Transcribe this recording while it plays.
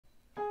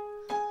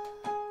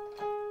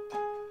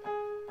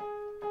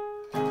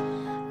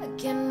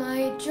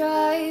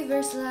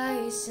driver's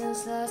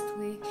license last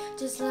week,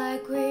 just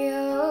like we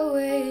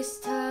always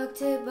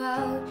talked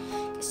about.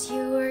 Cause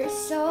you were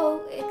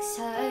so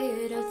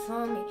excited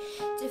for me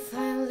to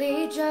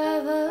finally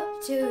drive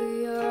up to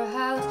your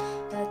house.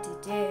 But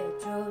today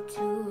I drove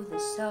to the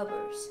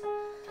suburbs,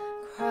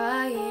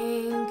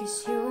 crying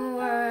cause you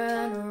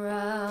weren't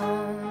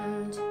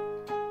around.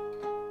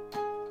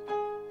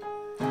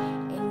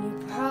 And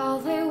you're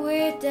probably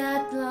with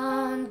that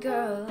blonde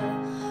girl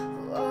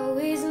who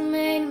always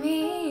made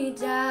me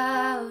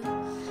doubt.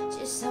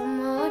 She's so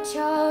much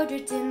older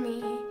than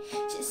me,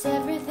 she's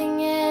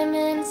everything I'm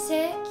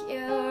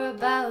insecure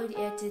about.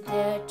 Yet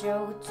today I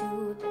drove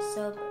to the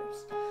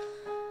suburbs,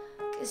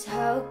 cause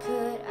how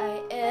could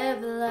I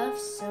ever love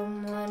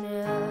someone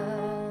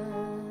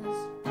else?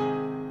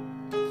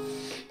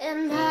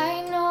 And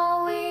I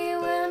know we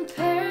weren't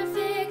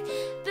perfect,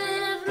 but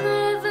I've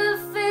never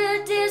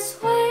felt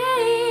this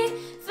way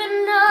for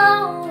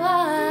no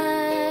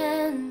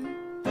one.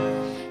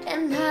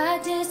 And I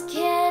just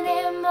can't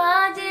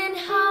imagine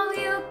how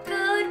you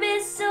could be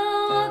so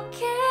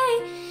okay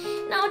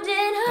now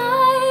that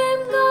I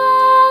am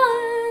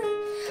gone.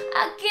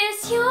 I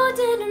guess you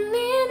didn't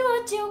mean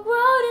what you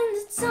wrote in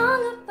the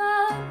song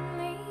about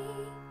me.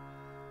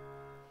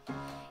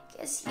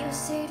 Guess you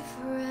stayed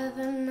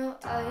forever, no,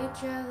 I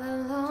drive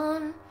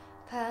alone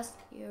past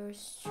your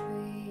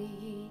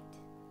street.